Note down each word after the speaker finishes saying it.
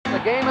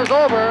game is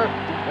over.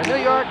 The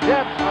New York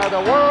Jets are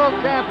the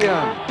world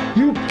champions.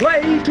 You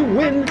play to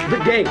win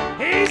the game.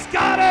 He's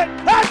got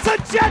it! That's a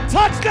Jet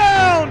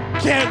touchdown!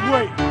 Can't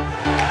wait!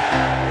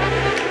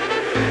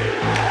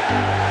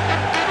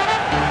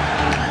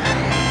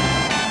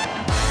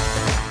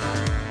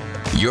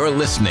 You're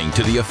listening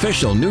to the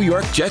official New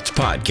York Jets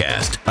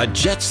podcast, a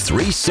Jets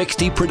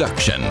 360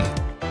 production.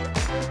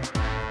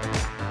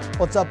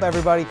 What's up,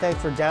 everybody?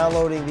 Thanks for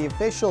downloading the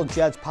official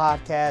Jets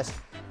podcast.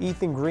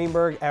 Ethan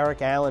Greenberg,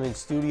 Eric Allen in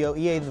studio.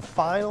 EA, the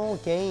final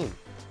game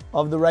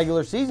of the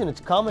regular season.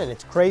 It's coming.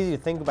 It's crazy to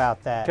think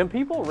about that. Can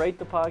people rate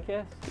the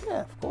podcast?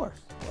 Yeah, of course.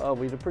 Well,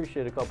 we'd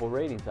appreciate a couple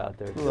ratings out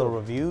there, too. Little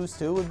reviews,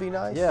 too, would be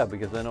nice. Yeah,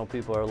 because I know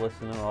people are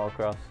listening all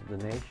across the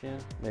nation,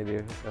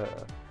 maybe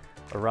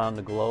around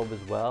the globe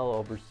as well,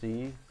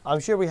 overseas. I'm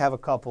sure we have a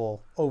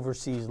couple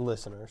overseas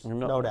listeners,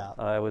 no doubt.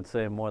 I would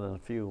say more than a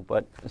few.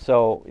 But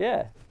so,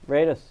 yeah,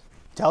 rate us.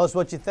 Tell us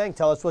what you think.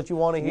 Tell us what you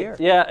want to hear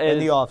in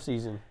the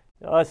off-season.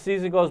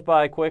 Season goes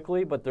by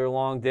quickly, but they're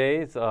long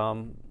days.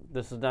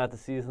 This is not the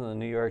season the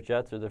New York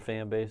Jets or their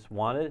fan base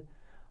wanted.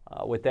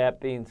 With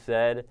that being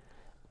said,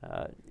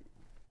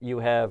 you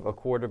have a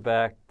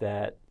quarterback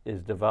that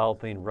is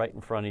developing right in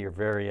front of your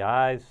very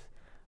eyes.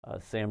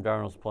 Sam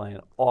Darnold's playing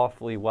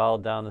awfully well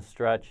down the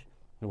stretch.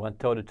 He went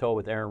toe-to-toe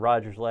with Aaron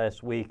Rodgers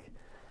last week.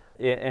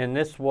 And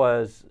this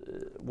was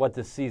what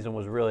this season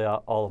was really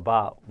all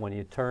about. When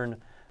you turn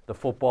the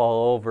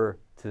football over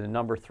to the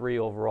number 3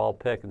 overall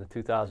pick in the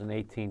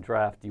 2018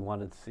 draft, you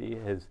wanted to see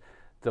his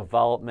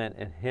development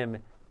and him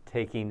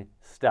taking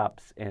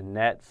steps. And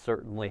that's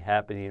certainly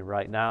happening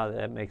right now.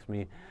 That makes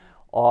me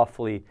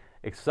awfully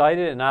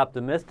excited and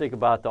optimistic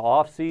about the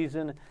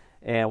offseason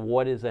and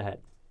what is ahead.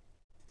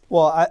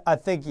 Well, I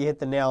think you hit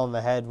the nail on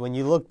the head. When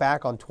you look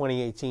back on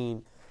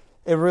 2018,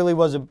 it really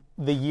was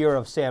the year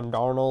of Sam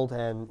Darnold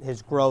and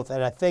his growth.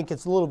 And I think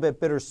it's a little bit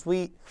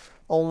bittersweet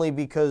only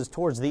because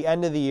towards the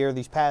end of the year,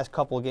 these past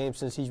couple of games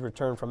since he's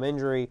returned from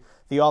injury,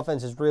 the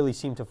offense has really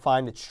seemed to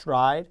find its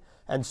stride.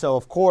 And so,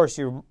 of course,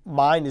 your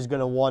mind is going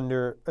to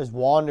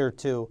wander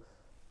to,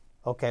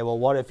 okay, well,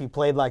 what if he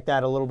played like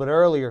that a little bit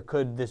earlier?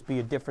 Could this be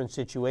a different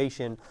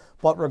situation?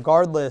 But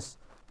regardless,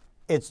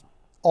 it's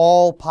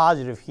all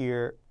positive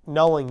here,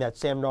 knowing that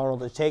Sam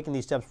Darnold is taking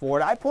these steps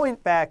forward. I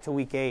point back to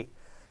Week 8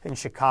 in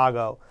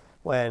Chicago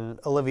when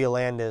Olivia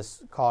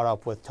Landis caught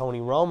up with Tony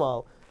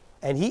Romo.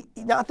 And he,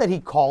 not that he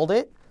called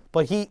it,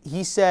 but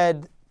he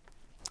said,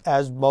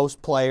 as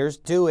most players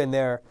do in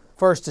their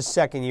first to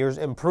second years,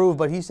 improve.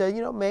 But he said,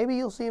 maybe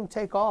you'll see him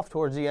take off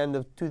towards the end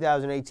of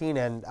 2018.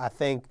 And I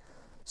think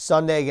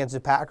Sunday against the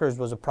Packers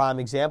was a prime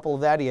example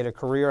of that. He had a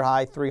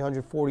career-high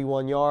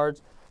 341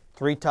 yards,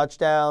 3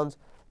 touchdowns,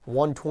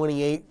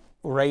 128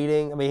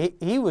 rating. I mean,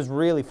 he was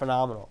really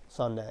phenomenal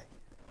Sunday.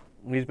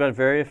 He's been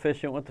very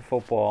efficient with the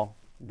football.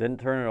 Didn't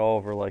turn it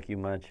over like you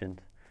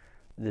mentioned.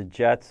 The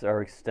Jets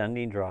are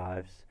extending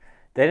drives.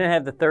 They didn't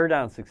have the third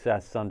down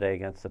success Sunday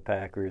against the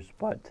Packers,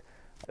 but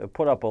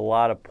put up a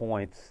lot of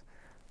points.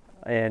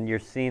 And you're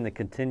seeing the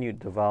continued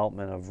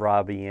development of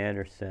Robbie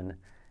Anderson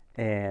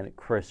and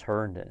Chris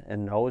Herndon.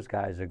 And those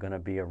guys are going to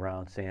be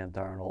around Sam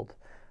Darnold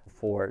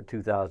for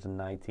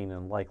 2019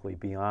 and likely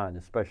beyond,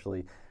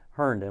 especially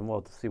Herndon. We'll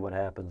have to see what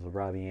happens with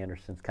Robbie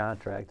Anderson's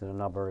contract and a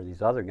number of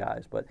these other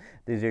guys. But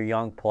these are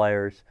young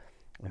players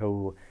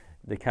who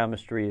the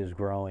chemistry is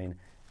growing,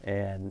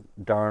 and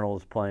Darnold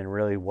is playing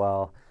really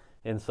well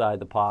inside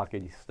the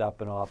pocket. He's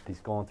stepping up.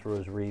 He's going through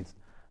his reads.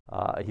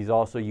 He's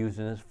also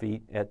using his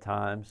feet at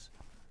times.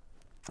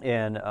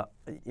 And,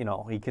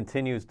 he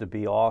continues to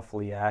be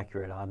awfully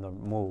accurate on the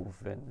move,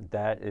 and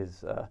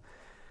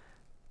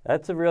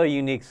that's a really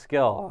unique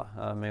skill.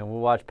 I mean, we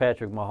watch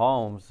Patrick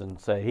Mahomes and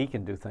say he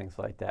can do things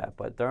like that,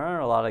 but there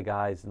aren't a lot of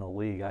guys in the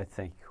league, I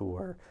think, who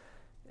are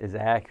as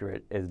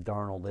accurate as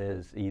Darnold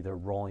is, either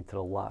rolling to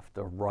the left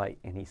or right,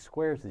 and he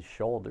squares his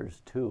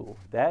shoulders too.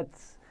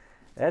 That's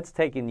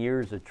taken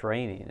years of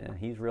training, and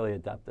he's really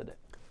adapted it.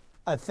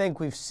 I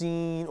think we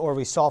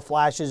saw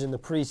flashes in the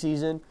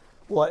preseason,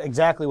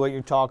 exactly what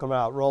you're talking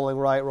about, rolling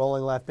right,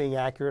 rolling left, being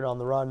accurate on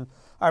the run.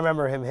 I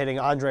remember him hitting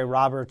Andre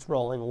Roberts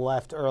rolling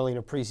left early in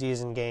a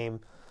preseason game,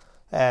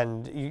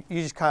 and you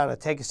just kind of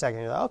take a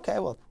second and you're like, okay,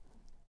 well,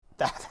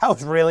 that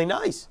was really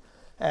nice.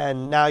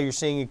 And now you're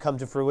seeing it come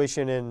to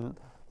fruition in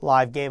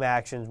live game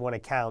actions when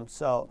it counts.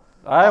 So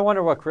I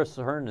wonder what Chris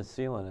Herndon's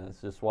ceiling is,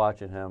 just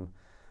watching him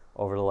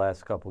over the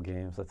last couple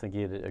games. I think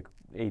he had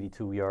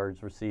 82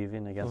 yards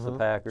receiving against the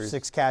Packers.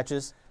 6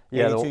 catches.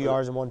 82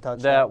 yards and 1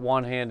 touchdown. That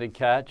one-handed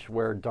catch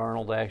where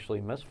Darnold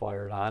actually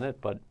misfired on it.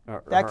 But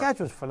that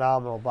catch was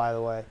phenomenal, by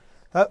the way.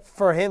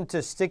 For him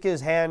to stick his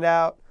hand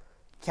out,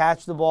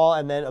 catch the ball,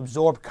 and then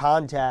absorb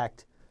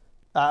contact,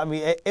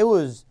 it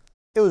was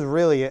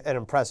really an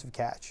impressive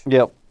catch.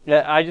 Yep.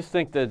 Yeah, I just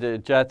think that the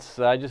Jets,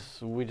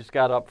 we just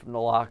got up from the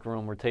locker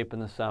room. We're taping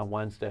this on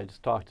Wednesday. I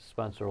just talked to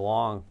Spencer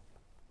Long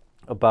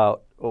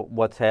about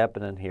what's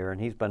happening here,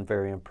 and he's been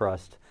very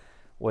impressed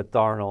with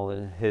Darnold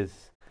and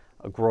his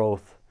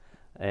growth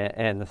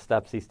and the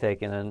steps he's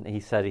taken. And he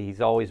said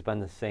he's always been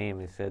the same.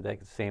 He said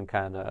that same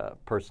kind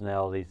of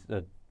personalities,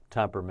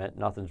 temperament.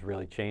 Nothing's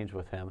really changed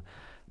with him.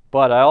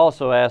 But I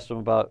also asked him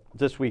about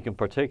this week in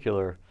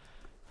particular.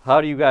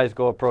 How do you guys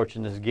go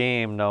approaching this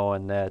game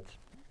knowing that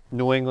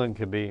New England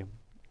could be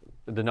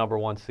the number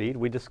one seed?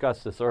 We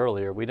discussed this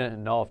earlier. We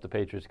didn't know if the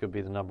Patriots could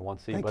be the number one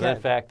seed, but in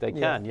fact they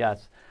can,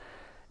 yes.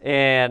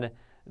 And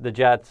the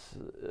Jets,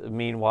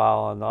 meanwhile,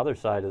 on the other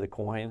side of the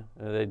coin,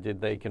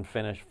 they can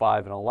finish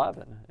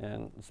 5-11.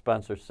 And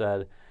Spencer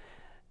said,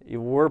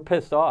 we're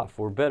pissed off.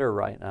 We're bitter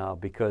right now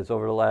because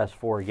over the last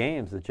 4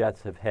 games, the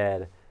Jets have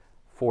had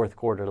fourth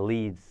quarter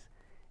leads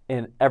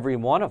in every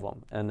one of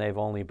them, and they've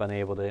only been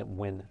able to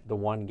win the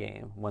one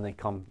game when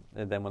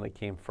they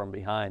came from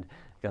behind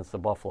against the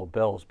Buffalo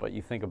Bills. But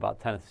you think about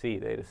Tennessee,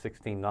 they had a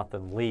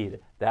 16-0 lead.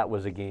 That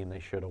was a game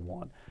they should have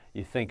won.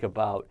 You think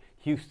about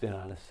Houston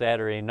on a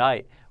Saturday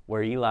night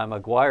where Eli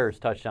McGuire's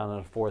touchdown in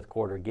the fourth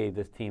quarter gave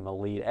this team a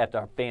lead after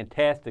a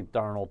fantastic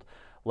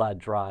Darnold-led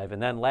drive.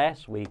 And then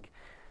last week,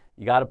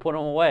 you got to put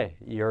them away.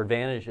 Your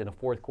advantage in the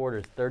fourth quarter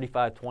is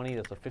 35-20.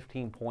 That's a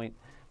 15-point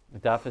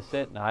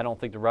deficit. Now, I don't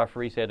think the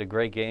referees had a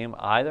great game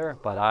either,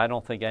 but I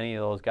don't think any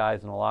of those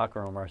guys in the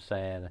locker room are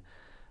saying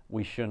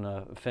we shouldn't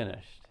have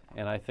finished.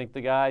 And I think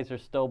the guys are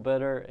still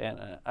bitter, and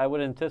I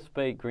would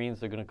anticipate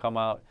Greens are going to come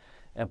out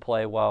and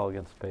play well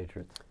against the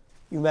Patriots.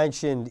 You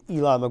mentioned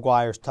Eli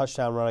McGuire's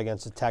touchdown run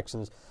against the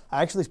Texans.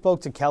 I actually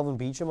spoke to Kelvin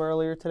Beachum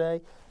earlier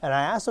today, and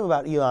I asked him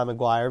about Eli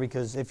McGuire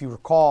because, if you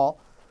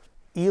recall,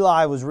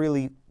 Eli was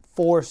really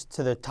forced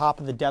to the top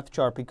of the depth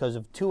chart because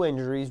of 2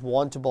 injuries,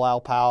 one to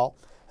Bilal Powell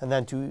and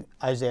then to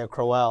Isaiah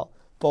Crowell,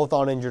 both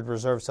on injured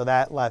reserve. So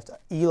that left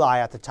Eli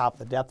at the top of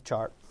the depth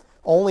chart,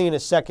 only in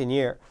his second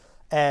year.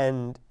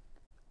 And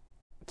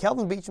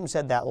Kelvin Beachum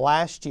said that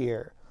last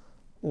year,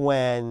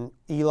 when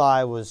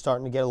Eli was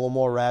starting to get a little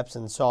more reps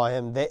and saw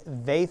him,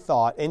 they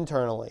thought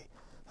internally,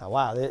 oh,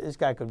 wow, this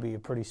guy could be a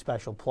pretty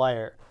special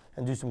player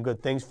and do some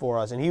good things for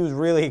us. And he was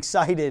really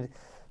excited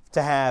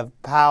to have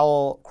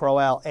Powell,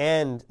 Crowell,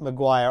 and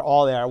McGuire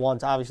all there at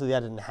once. Obviously,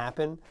 that didn't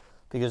happen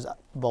because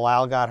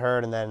Bilal got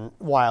hurt, and then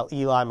while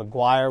Eli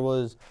McGuire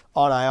was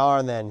on IR,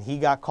 and then he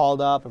got called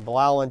up, and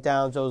Bilal went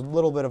down. So it was a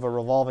little bit of a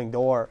revolving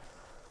door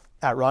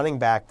at running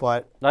back.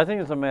 But I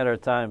think it's a matter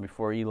of time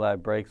before Eli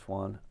breaks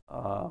one.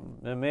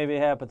 And maybe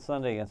it happens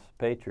Sunday against the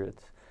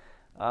Patriots.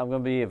 I'm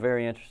going to be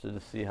very interested to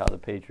see how the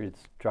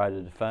Patriots try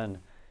to defend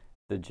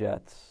the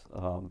Jets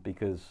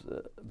because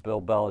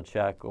Bill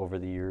Belichick over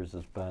the years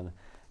has been,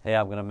 hey,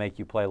 I'm going to make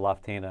you play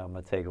left-handed. I'm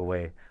going to take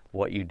away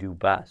what you do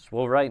best.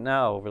 Well, right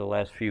now, over the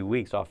last few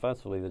weeks,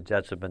 offensively, the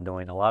Jets have been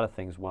doing a lot of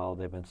things well.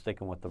 They've been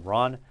sticking with the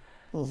run.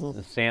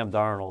 Mm-hmm. Sam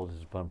Darnold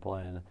has been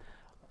playing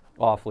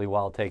awfully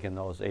well, taking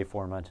those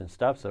aforementioned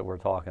steps that we're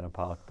talking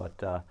about.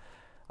 But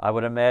I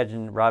would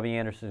imagine Robbie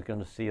Anderson is going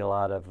to see a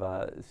lot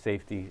of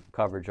safety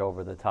coverage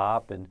over the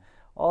top. And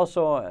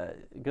also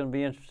going to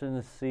be interesting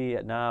to see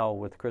it now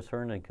with Chris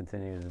Herndon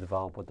continuing to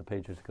develop what the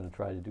Patriots are going to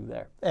try to do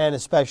there. And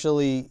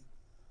especially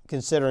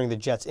considering the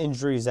Jets'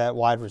 injuries at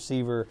wide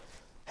receiver,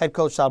 head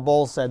coach Todd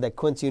Bowles said that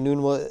Quincy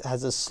Enunwa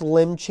has a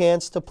slim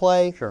chance to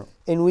play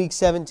in Week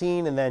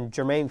 17. And then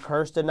Jermaine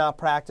Kearse did not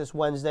practice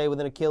Wednesday with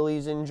an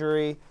Achilles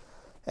injury.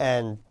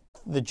 And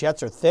the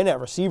Jets are thin at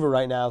receiver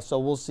right now, so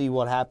we'll see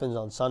what happens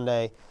on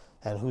Sunday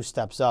and who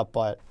steps up.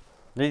 But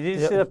did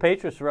you see the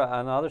Patriots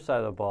on the other side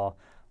of the ball?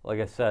 Like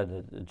I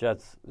said, the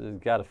Jets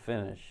got to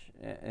finish,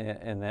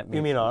 and that means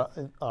you mean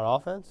on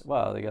offense?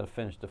 Well, they got to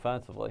finish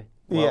defensively.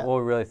 Yeah.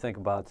 What we really think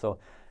about. So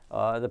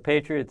the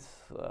Patriots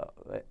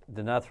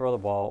did not throw the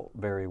ball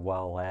very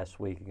well last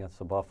week against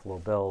the Buffalo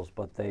Bills,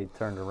 but they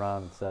turned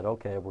around and said,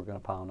 okay, we're going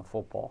to pound the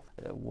football.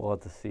 We'll have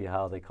to see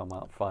how they come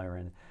out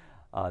firing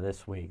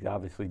this week.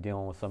 Obviously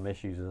dealing with some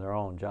issues of their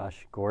own.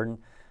 Josh Gordon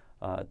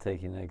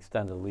taking an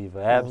extended leave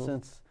of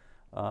absence.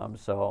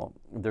 So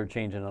they're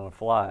changing on the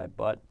fly.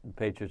 But the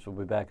Patriots will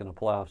be back in the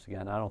playoffs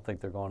again. I don't think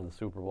they're going to the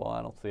Super Bowl.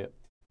 I don't see it.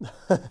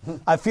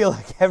 I feel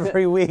like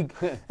every week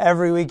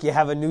you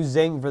have a new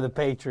zing for the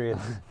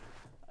Patriots.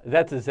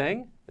 That's a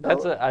zing?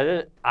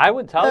 I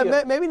would tell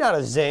you. Maybe not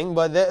a zing,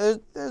 but there's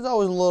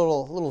always a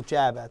little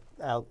jab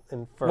out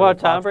in front. Well,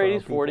 Tom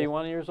Brady's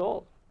 41 years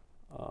old.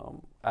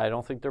 I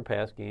don't think their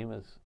pass game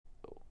is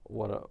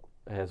what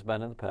it has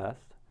been in the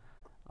past.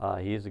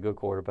 He is a good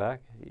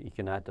quarterback. He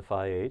cannot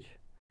defy age.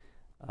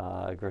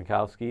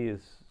 Gronkowski has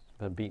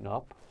been beaten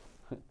up.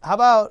 How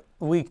about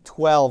Week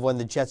 12 when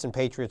the Jets and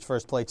Patriots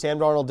first played? Sam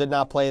Darnold did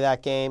not play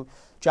that game.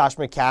 Josh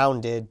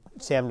McCown did.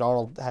 Sam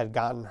Darnold had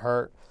gotten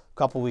hurt a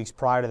couple weeks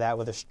prior to that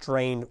with a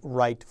strained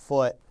right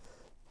foot.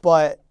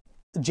 But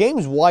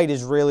James White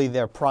is really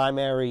their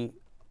primary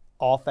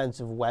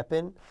offensive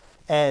weapon.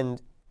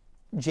 And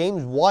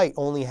James White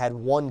only had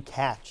 1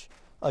 catch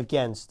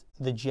against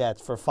the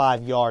Jets for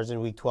 5 yards in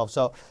Week 12.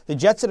 So the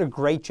Jets did a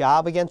great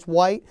job against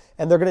White,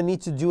 and they're going to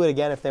need to do it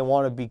again if they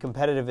want to be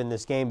competitive in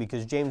this game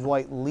because James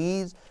White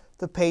leads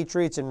the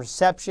Patriots in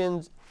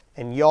receptions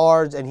and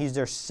yards, and he's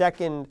their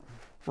second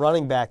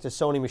running back to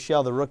Sony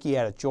Michel, the rookie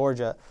out of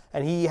Georgia,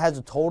 and he has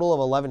a total of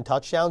 11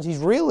 touchdowns. He's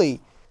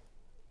really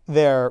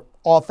their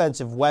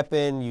offensive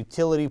weapon,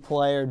 utility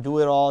player,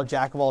 do-it-all,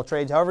 jack of all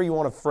trades, however you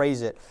want to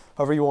phrase it,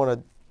 however you want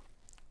to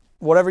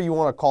whatever you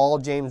want to call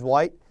James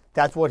White,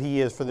 that's what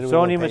he is for the New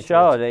England Patriots.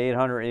 Michel at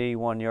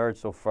 881 yards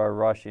so far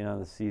rushing on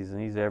the season.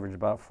 He's averaged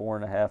about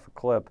 4.5 a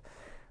clip.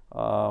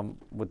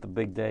 With the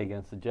big day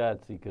against the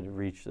Jets, he could have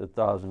reached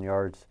 1,000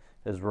 yards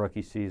his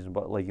rookie season.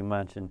 But like you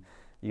mentioned,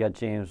 you got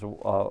James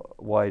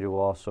White, who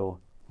also,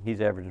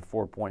 he's averaging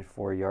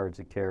 4.4 yards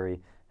a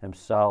carry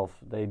himself.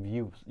 They've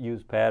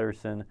used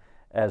Patterson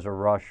as a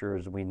rusher,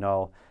 as we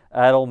know.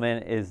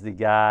 Edelman is the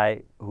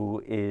guy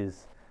who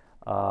is,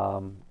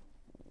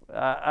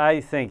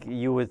 I think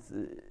you would,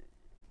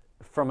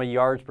 from a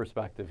yards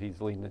perspective,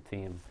 he's leading the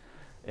team.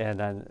 And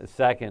then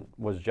second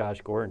was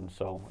Josh Gordon.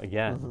 So,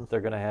 again, they're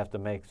going to have to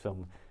make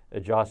some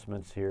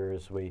adjustments here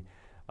as we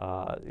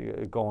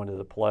go into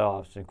the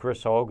playoffs. And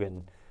Chris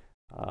Hogan,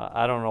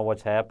 I don't know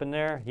what's happened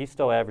there. He's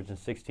still averaging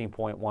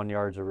 16.1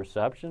 yards a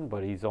reception,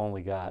 but he's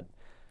only got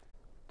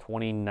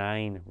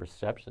 29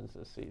 receptions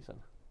this season.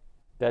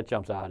 That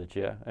jumps out at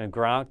you. And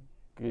Gronk,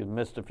 he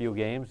missed a few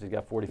games. He's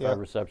got 45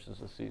 receptions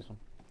this season.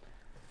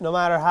 No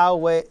matter how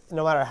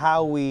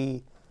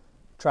we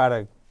try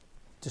to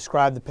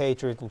describe the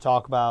Patriots and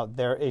talk about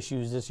their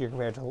issues this year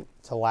compared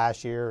to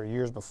last year or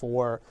years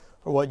before,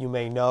 or what you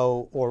may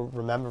know or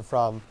remember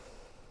from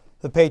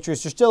the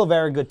Patriots, they're still a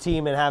very good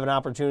team and have an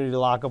opportunity to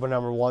lock up a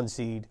number 1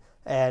 seed.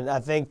 And I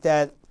think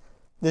that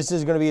this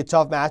is going to be a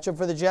tough matchup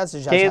for the Jets.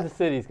 Kansas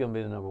City's going to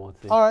be the number 1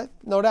 seed. All right,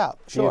 no doubt.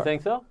 Sure. You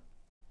think so?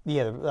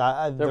 Yeah,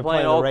 they're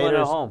playing the Oakland Raiders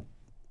at home.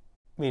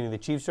 Meaning the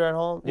Chiefs are at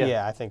home?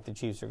 Yeah. I think the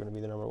Chiefs are going to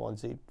be the number 1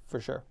 seed for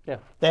sure. Yeah.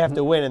 They have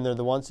to win and they're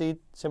the 1 seed?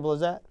 Simple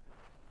as that?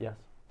 Yes.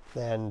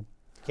 Then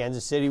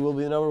Kansas City will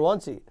be the number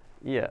 1 seed.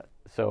 Yeah.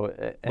 So,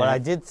 but I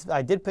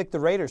did pick the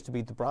Raiders to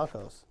beat the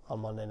Broncos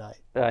on Monday night.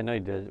 I know you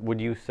did. Would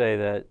you say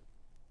that?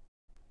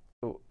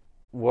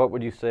 What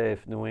would you say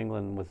if New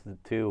England was the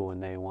 2 when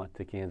they went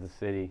to Kansas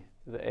City,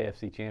 the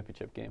AFC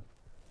Championship game?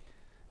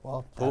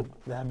 Well,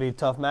 that'd be a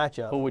tough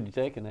matchup. Who would you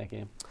take in that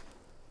game?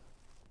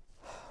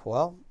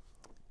 Well,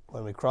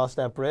 when we cross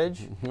that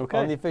bridge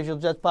on the Official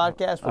Jets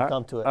podcast, we'll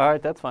come to it. All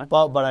right, that's fine.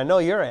 But I know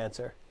your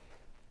answer.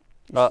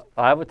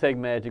 I would take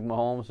Magic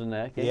Mahomes in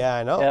that game. Yeah,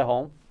 I know. At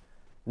home.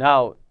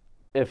 Now,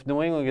 if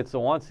New England gets the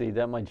 1 seed,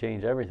 that might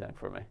change everything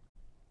for me.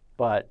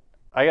 But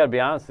I got to be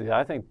honest with you,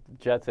 I think the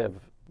Jets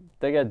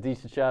they got a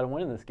decent shot of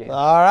winning this game.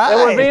 All right.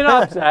 It would be an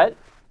upset. It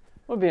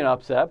would be an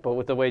upset, but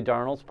with the way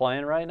Darnold's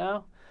playing right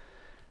now,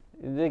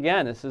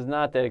 again, this is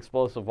not that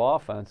explosive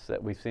offense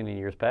that we've seen in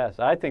years past.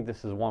 I think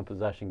this is a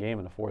one-possession game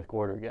in the fourth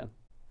quarter again.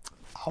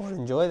 I would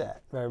enjoy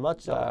that very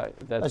much so.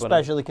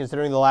 Especially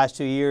considering the last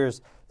 2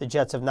 years, the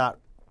Jets have not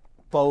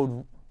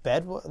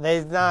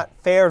they've not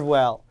fared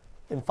well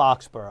in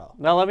Foxborough.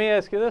 Now, let me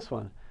ask you this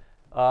one.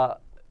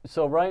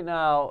 So right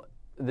now,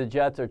 the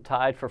Jets are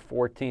tied for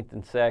 14th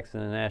in sacks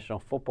in the National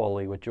Football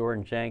League with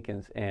Jordan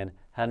Jenkins and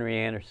Henry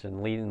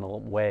Anderson leading the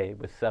way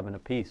with 7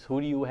 apiece. Who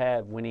do you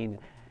have winning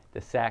the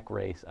sack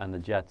race on the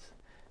Jets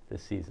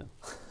this season?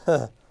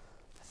 I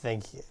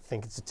think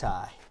it's a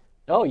tie.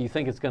 Oh, you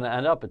think it's going to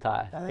end up a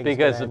tie?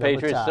 Because the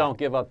Patriots don't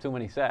give up too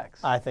many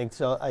sacks. I think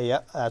so.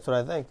 Yeah, that's what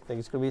I think. I think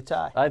it's going to be a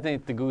tie. I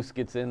think the Goose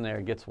gets in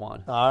there, gets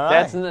one. All right.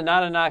 That's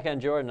not a knock on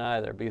Jordan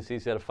either, because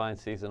he's had a fine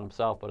season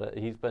himself, but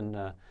he's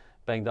been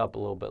banged up a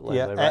little bit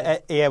lately,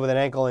 right? With an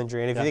ankle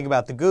injury. And if you think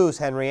about the Goose,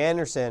 Henry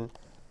Anderson,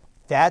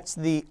 that's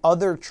the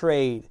other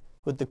trade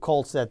with the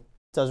Colts that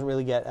doesn't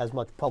really get as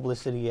much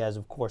publicity as,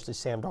 of course, the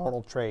Sam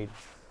Darnold trade.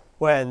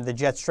 When the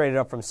Jets traded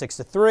up from 6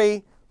 to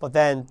 3, but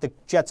then the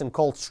Jets and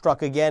Colts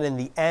struck again in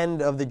the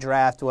end of the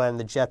draft when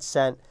the Jets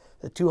sent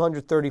the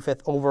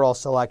 235th overall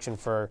selection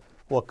for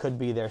what could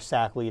be their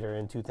sack leader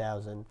in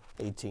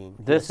 2018.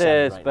 This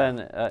has been,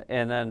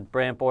 and then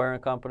Brant Boyer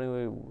and company,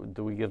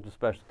 do we give the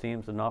special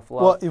teams enough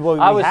love?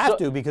 Well, we have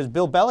to, because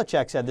Bill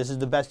Belichick said this is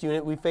the best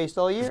unit we faced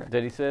all year.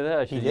 Did he say that?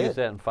 I should use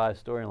that in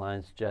 5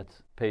 storylines,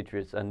 Jets,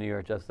 Patriots, on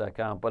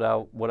NewYorkJets.com.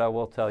 But what I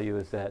will tell you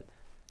is that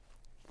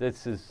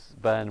this has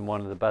been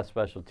one of the best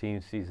special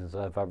teams seasons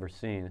I've ever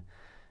seen.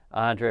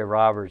 Andre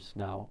Roberts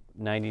now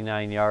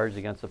 99 yards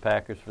against the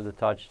Packers for the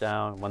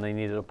touchdown when they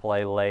needed a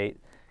play late.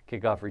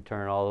 Kickoff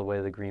return all the way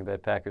to the Green Bay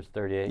Packers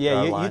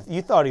 38-yard line.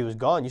 You thought he was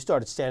gone. You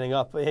started standing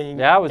up in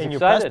your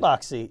press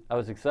box seat. I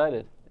was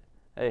excited.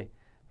 Hey,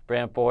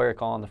 Brant Boyer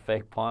calling the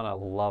fake punt. I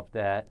love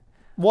that.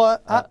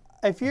 What?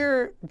 If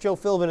you're Joe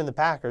Philbin in the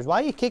Packers,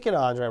 why are you kicking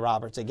Andre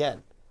Roberts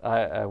again?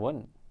 I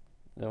wouldn't.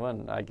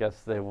 I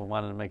guess they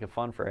wanted to make it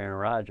fun for Aaron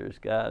Rodgers.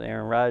 God,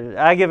 Aaron Rodgers.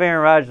 I give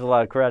Aaron Rodgers a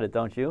lot of credit,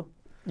 don't you?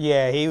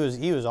 Yeah, he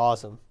was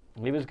awesome.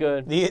 He was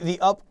good. The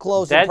up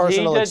close and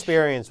personal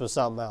experience was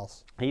something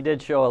else. He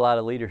did show a lot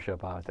of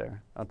leadership out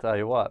there. I'll tell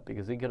you what,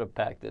 because he could have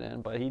packed it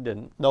in, but he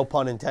didn't. No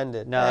pun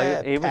intended.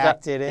 No, he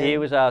packed it in. He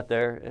was out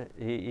there.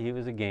 He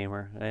was a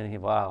gamer, and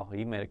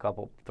he made a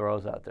couple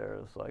throws out there.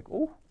 It was like,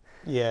 ooh.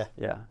 Yeah.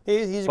 Yeah.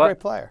 He's a great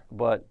player.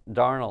 But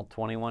Darnold,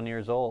 21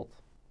 years old,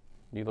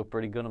 he looked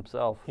pretty good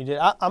himself. He did.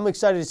 I'm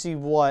excited to see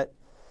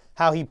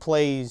how he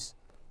plays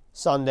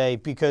Sunday,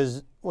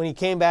 because when he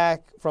came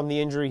back from the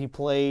injury, he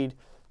played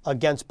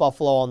against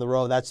Buffalo on the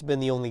road. That's been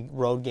the only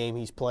road game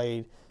he's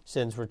played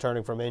since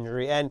returning from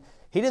injury. And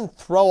he didn't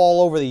throw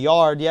all over the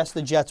yard. Yes,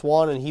 the Jets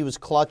won, and he was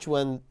clutch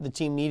when the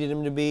team needed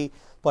him to be,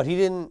 but he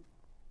didn't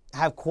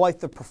have quite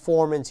the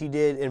performance he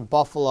did in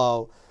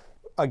Buffalo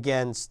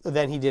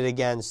than he did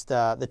against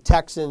the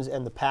Texans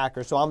and the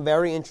Packers. So I'm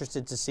very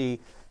interested to see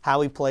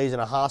how he plays in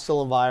a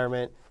hostile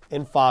environment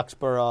in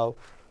Foxborough,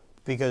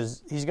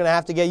 because he's going to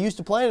have to get used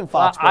to playing in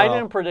Foxborough. I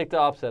didn't predict the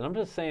upset. I'm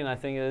just saying I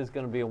think it is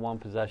going to be a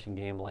one-possession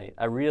game late.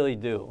 I really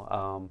do.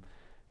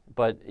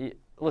 But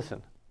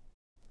listen,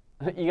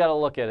 you got to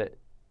look at it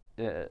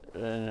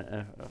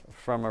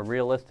from a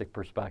realistic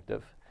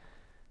perspective.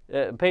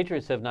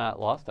 Patriots have not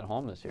lost at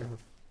home this year,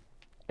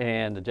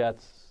 and the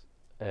Jets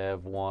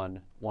have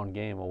won one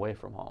game away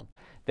from home.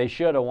 They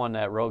should have won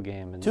that road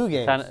game. Two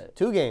games.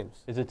 2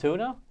 games. Is it 2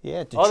 now?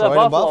 Yeah, Detroit the and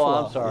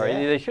Buffalo. I'm sorry.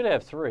 Yeah. They should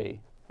have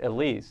 3 at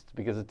least,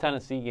 because the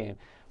Tennessee game.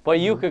 But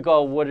you could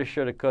go woulda,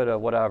 shoulda, coulda,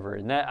 whatever.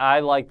 And I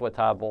liked what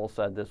Todd Bowles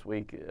said this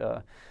week.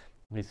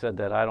 He said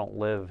that I don't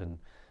live in,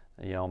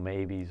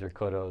 maybes or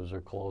couldas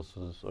or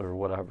closes or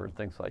whatever,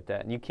 things like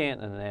that. And you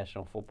can't in the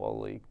National Football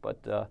League. But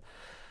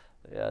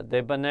yeah,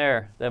 they've been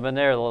there. They've been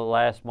there the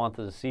last month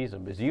of the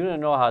season, because you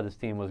didn't know how this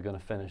team was going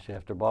to finish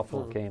after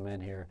Buffalo came in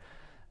here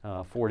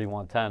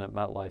 41-10 at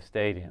MetLife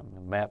Stadium,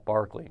 and Matt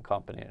Barkley and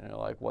company. And you're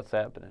like, what's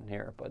happening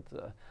here? But,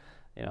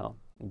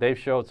 they've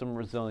showed some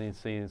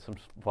resiliency and some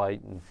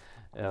fight.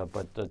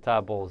 But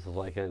Todd Bowles is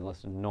like, hey,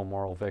 listen, no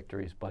moral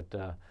victories. But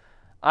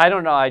I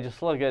don't know. I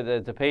just look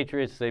at the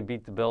Patriots. They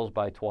beat the Bills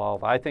by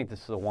 12. I think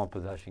this is a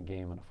one-possession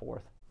game in the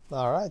fourth.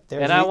 All right.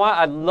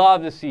 I'd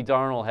love to see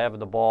Darnold having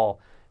the ball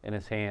in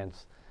his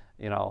hands,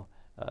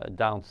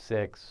 down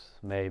 6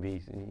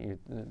 maybe.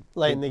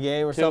 Late in the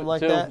game or something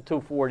like that?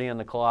 2:40 on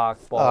the clock,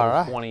 ball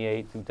right.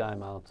 28, 2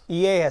 timeouts.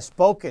 EA has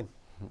spoken.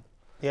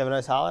 You have a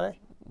nice holiday?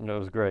 It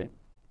was great.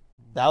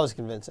 That was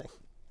convincing.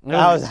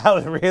 That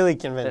was really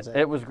convincing.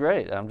 It was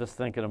great. I'm just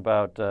thinking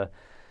about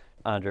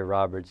Andre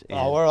Roberts.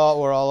 And, we're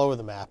all over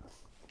the map.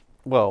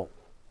 Well,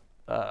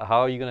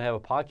 how are you going to have a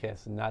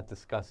podcast and not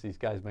discuss these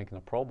guys making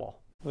the Pro Bowl?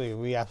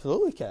 We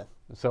absolutely can.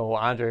 So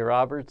Andre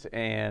Roberts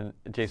and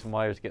Jason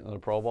Myers getting to the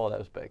Pro Bowl, that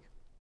was big.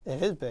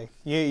 It is big.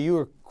 You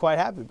were quite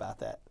happy about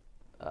that.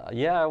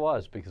 Yeah, I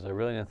was, because I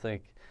really didn't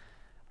think.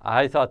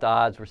 I thought the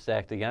odds were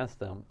stacked against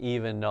them,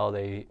 even though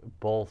they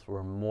both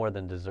were more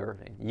than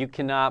deserving. You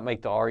cannot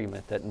make the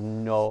argument that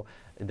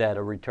a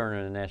returner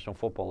in the National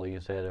Football League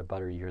has had a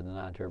better year than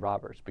Andre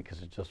Roberts,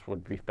 because it just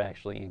would be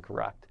factually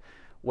incorrect.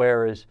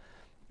 Whereas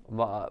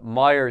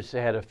Myers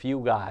had a few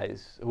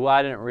guys who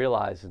I didn't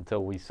realize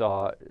until we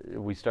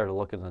started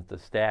looking at the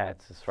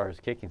stats as far as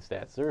kicking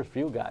stats. There are a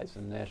few guys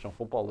in the National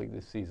Football League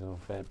this season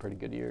who've had pretty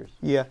good years.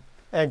 Yeah.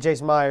 And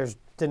Jason Myers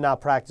did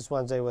not practice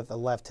Wednesday with a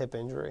left hip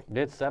injury.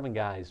 They had 7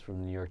 guys from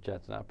the New York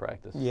Jets not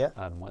practice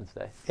on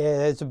Wednesday.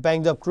 Yeah, it's a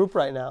banged-up group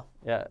right now.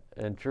 Yeah,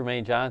 and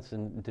Tremaine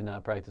Johnson did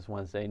not practice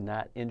Wednesday,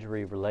 not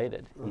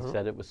injury-related. He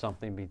said it was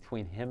something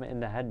between him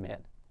and the headman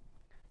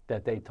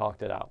that they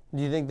talked it out.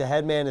 Do you think the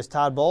headman is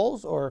Todd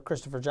Bowles or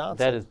Christopher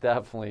Johnson? That is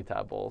definitely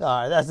Todd Bowles.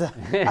 All right,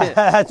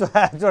 that's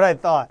what I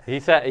thought. He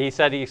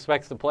said he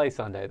expects to play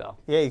Sunday, though.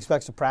 Yeah, he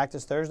expects to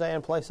practice Thursday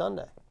and play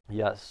Sunday.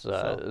 Yes,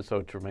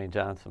 so Tremaine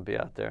Johnson will be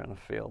out there in the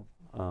field.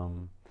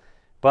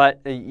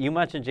 But you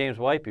mentioned James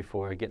White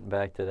before. Getting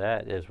back to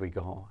that as we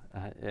go,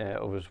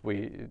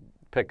 we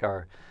pick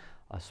our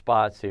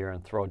spots here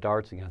and throw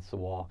darts against the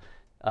wall.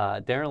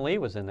 Darren Lee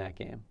was in that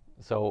game,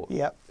 so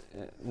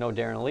no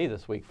Darren Lee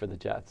this week for the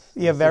Jets.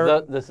 Yeah,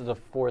 this is the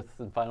 4th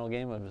and final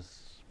game of his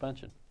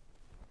suspension.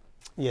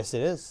 Yes,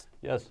 it is.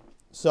 Yes.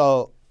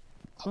 So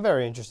I'm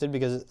very interested,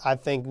 because I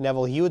think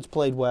Neville Hewitt's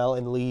played well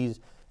in Lee's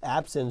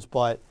absence,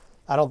 but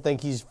I don't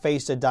think he's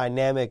faced a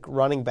dynamic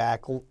running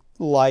back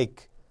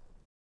like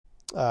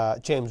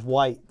James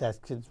White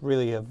that could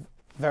really have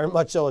very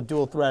much so a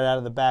dual threat out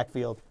of the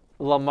backfield.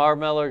 Lamar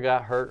Miller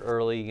got hurt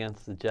early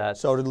against the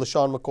Jets. So did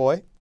LaShawn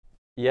McCoy.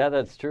 Yeah,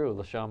 that's true.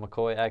 LaShawn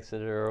McCoy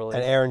exited early.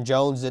 And Aaron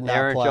Jones did not play.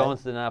 Aaron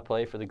Jones did not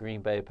play for the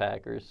Green Bay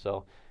Packers.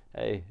 So,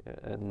 hey,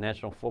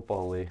 National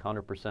Football League,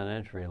 100%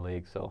 entry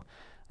league. So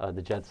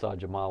the Jets saw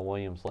Jamal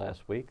Williams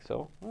last week.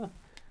 So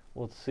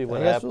we'll see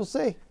what happens. We'll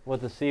see.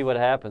 We'll see what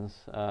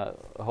happens.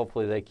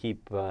 Hopefully they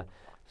keep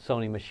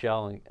Sony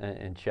Michel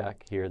in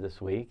check here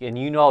this week. And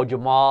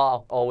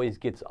Jamal always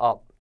gets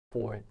up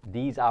for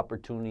these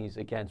opportunities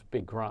against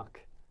Big Gronk.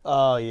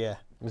 Oh, yeah.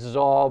 This is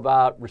all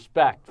about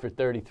respect for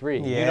 33.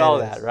 Yeah, you know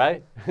that,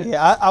 right?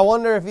 Yeah, I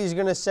wonder if he's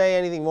going to say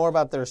anything more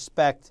about the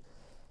respect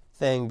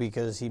thing,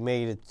 because he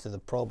made it to the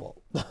Pro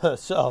Bowl.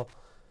 So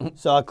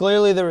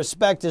clearly the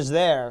respect is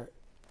there.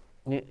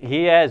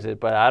 He has it,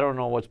 but I don't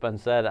know what's been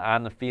said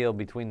on the field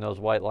between those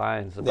white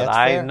lines. But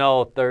I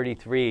know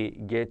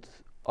 33 gets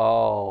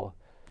all.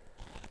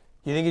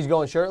 You think he's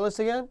going shirtless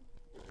again?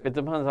 It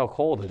depends how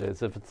cold it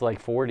is. If it's like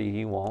 40,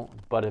 he won't.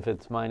 But if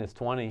it's minus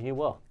 20, he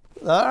will.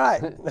 All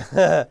right.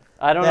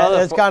 I don't know.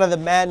 That's kind of the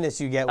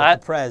madness you get with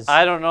the Prez.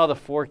 I don't know the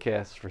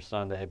forecast for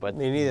Sunday, but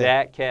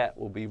that cat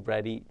will be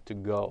ready to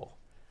go.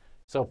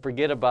 So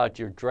forget about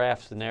your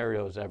draft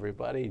scenarios,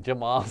 everybody.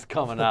 Jamal's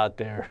coming out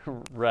there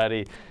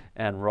ready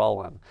and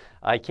rolling.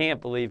 I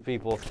can't believe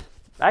people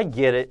I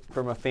get it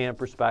from a fan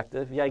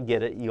perspective. Yeah, I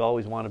get it. You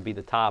always want to be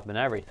the top in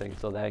everything,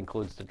 so that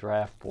includes the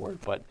draft board.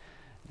 But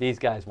these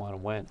guys want to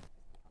win.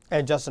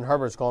 And Justin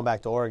Herbert's going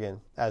back to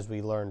Oregon, as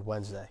we learned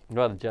Wednesday.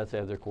 Well, the Jets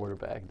have their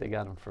quarterback. They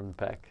got him from the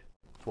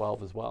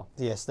Pac-12 as well.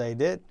 Yes, they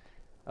did.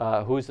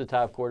 Who's the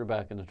top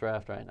quarterback in the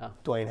draft right now?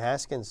 Dwayne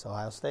Haskins,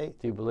 Ohio State.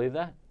 Do you believe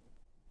that?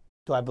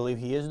 Do I believe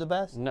he is the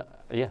best? No.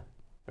 Yeah,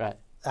 right.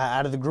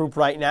 Out of the group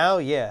right now,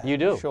 yeah. You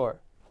do? Sure.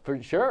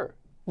 For sure.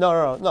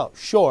 No,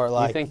 sure.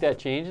 You think that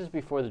changes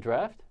before the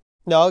draft?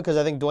 No, because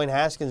I think Dwayne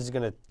Haskins is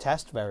going to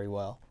test very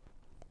well.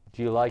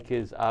 Do you like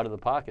his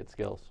out-of-the-pocket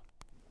skills?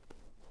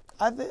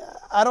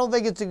 I don't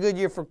think it's a good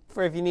year for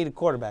if you need a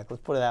quarterback.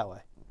 Let's put it that way.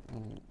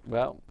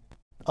 Well.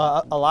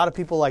 A lot of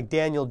people like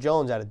Daniel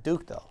Jones out of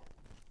Duke, though.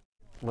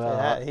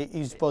 Well,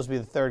 he's supposed to be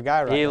the third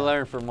guy right now. He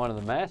learned from one of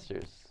the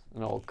masters,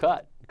 an old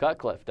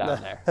Cutcliffe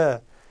down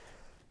there.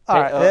 All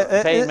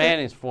right. Peyton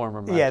Manning's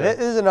former mentor. Yeah, this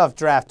is enough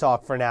draft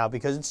talk for now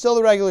because it's still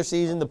the regular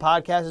season. The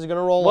podcast is going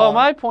to roll on. Well,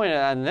 my point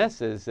on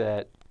this is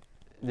that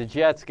the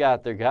Jets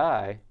got their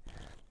guy,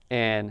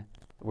 and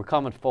we're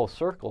coming full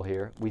circle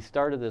here. We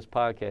started this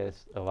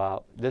podcast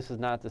about this is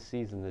not the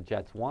season the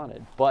Jets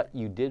wanted, but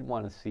you did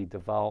want to see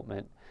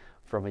development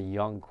from a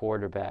young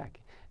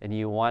quarterback, and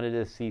you wanted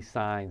to see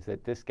signs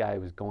that this guy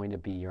was going to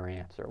be your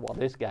answer. Well,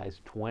 this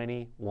guy's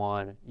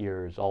 21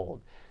 years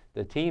old.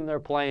 The team they're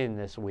playing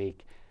this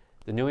week,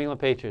 the New England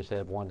Patriots,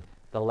 have won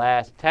the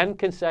last 10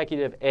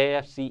 consecutive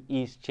AFC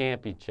East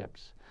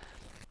championships.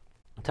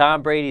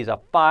 Tom Brady's a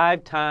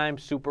 5-time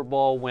Super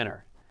Bowl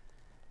winner.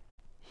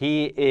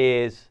 He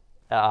is,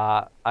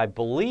 I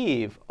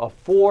believe, a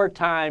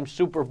 4-time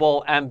Super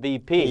Bowl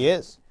MVP. He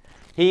is.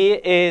 He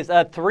is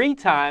a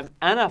 3-time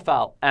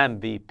NFL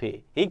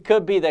MVP. He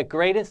could be the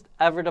greatest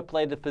ever to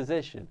play the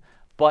position.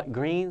 But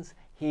Greens,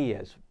 he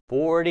is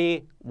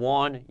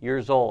 41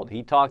 years old.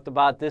 He talked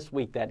about this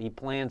week that he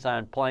plans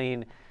on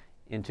playing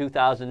in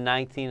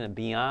 2019 and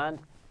beyond.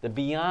 The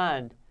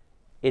beyond,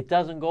 it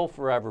doesn't go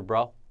forever,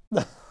 bro.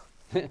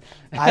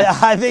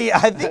 I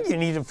think you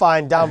need to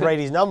find Tom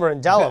Brady's number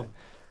and tell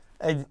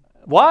him.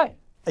 Why?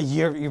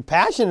 You're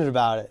passionate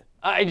about it.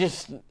 I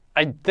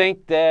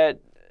think that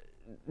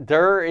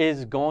there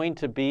is going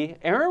to be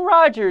Aaron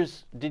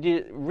Rodgers. Did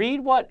you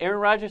read what Aaron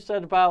Rodgers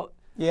said about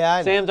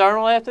Sam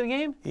Darnold after the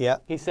game? Yeah.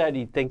 He said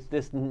he thinks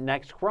this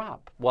next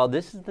crop. Well,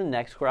 this is the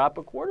next crop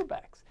of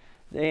quarterbacks.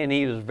 And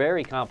he was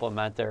very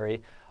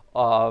complimentary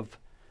of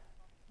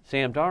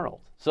Sam Darnold.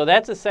 So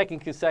that's a second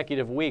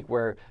consecutive week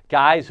where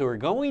guys who are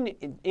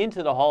going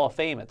into the Hall of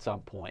Fame at some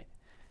point,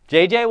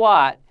 J.J.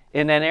 Watt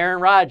and then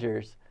Aaron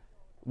Rodgers,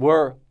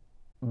 were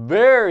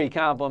very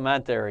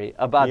complimentary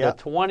about the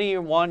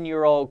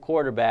 21-year-old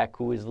quarterback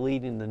who is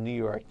leading the New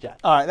York Jets.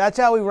 All right, that's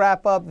how we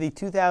wrap up the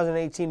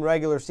 2018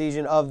 regular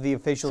season of the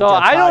official So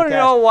Jets I don't podcast.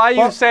 know why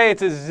you say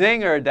it's a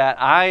zinger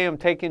that I am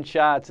taking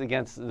shots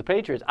against the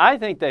Patriots. I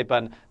think they've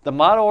been the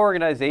model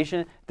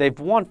organization. They've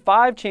won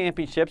 5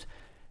 championships.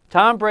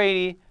 Tom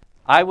Brady,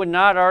 I would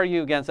not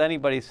argue against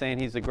anybody saying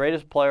he's the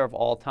greatest player of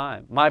all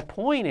time. My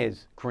point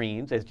is,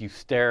 Greens, as you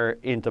stare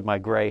into my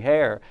gray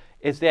hair,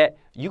 is that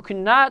you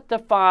cannot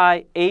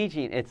defy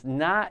aging. It's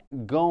not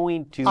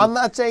going to. I'm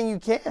not saying you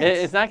can't.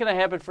 It's not going to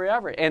happen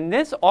forever. And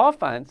this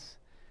offense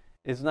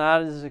is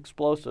not as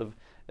explosive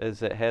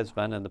as it has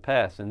been in the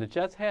past. And the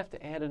Jets have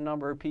to add a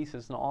number of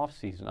pieces in the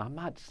offseason. I'm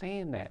not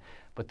saying that.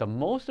 But the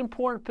most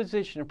important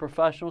position in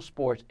professional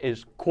sports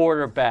is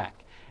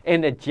quarterback.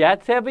 And the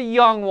Jets have a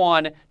young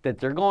one that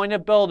they're going to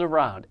build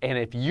around. And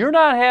if you're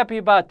not happy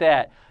about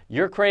that,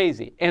 you're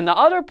crazy. And the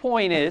other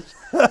point is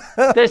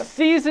the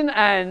season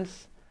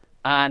ends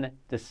on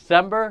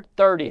December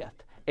 30th.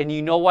 And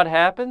you know what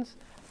happens?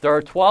 There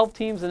are 12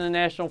 teams in the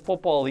National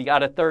Football League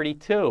out of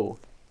 32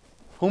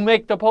 who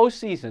make the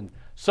postseason.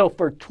 So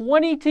for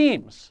 20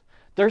 teams,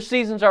 their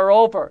seasons are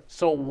over.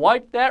 So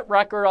wipe that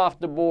record off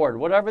the board.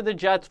 Whatever the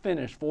Jets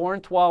finish,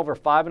 4-12 or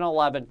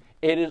 5-11,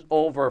 it is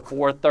over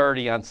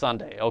 4:30 on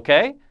Sunday,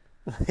 okay?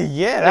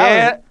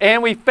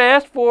 And we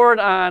fast forward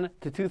on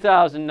to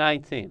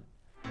 2019.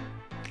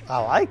 I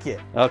like it.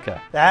 Okay.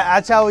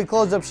 That's how we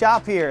close up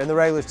shop here in the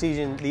regular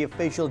season, the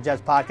official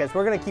Jets podcast.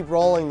 We're going to keep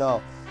rolling,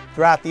 though.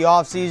 Throughout the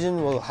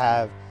offseason, we'll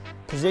have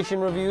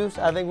position reviews.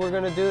 I think we're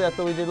going to do. That's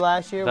what we did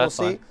last year. That's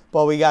we'll see. fine.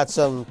 But we got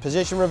some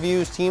position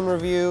reviews, team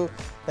review,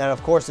 and,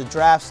 of course, the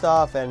draft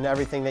stuff and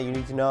everything that you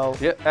need to know.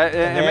 Yeah,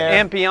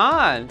 and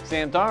beyond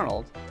Sam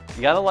Darnold,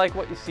 you got to like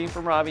what you see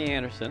from Robbie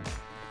Anderson.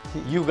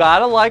 You got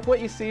to like what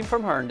you see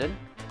from Herndon.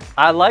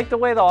 I like the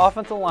way the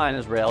offensive line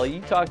is rallied.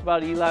 You talked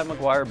about Eli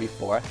McGuire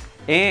before.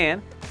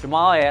 And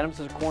Jamal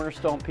Adams is a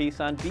cornerstone piece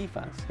on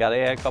defense. Got to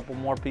add a couple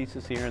more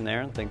pieces here and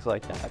there and things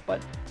like that.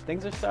 But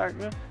things are starting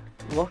to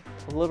look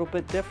a little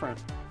bit different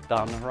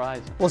down the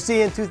horizon. We'll see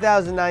you in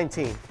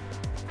 2019.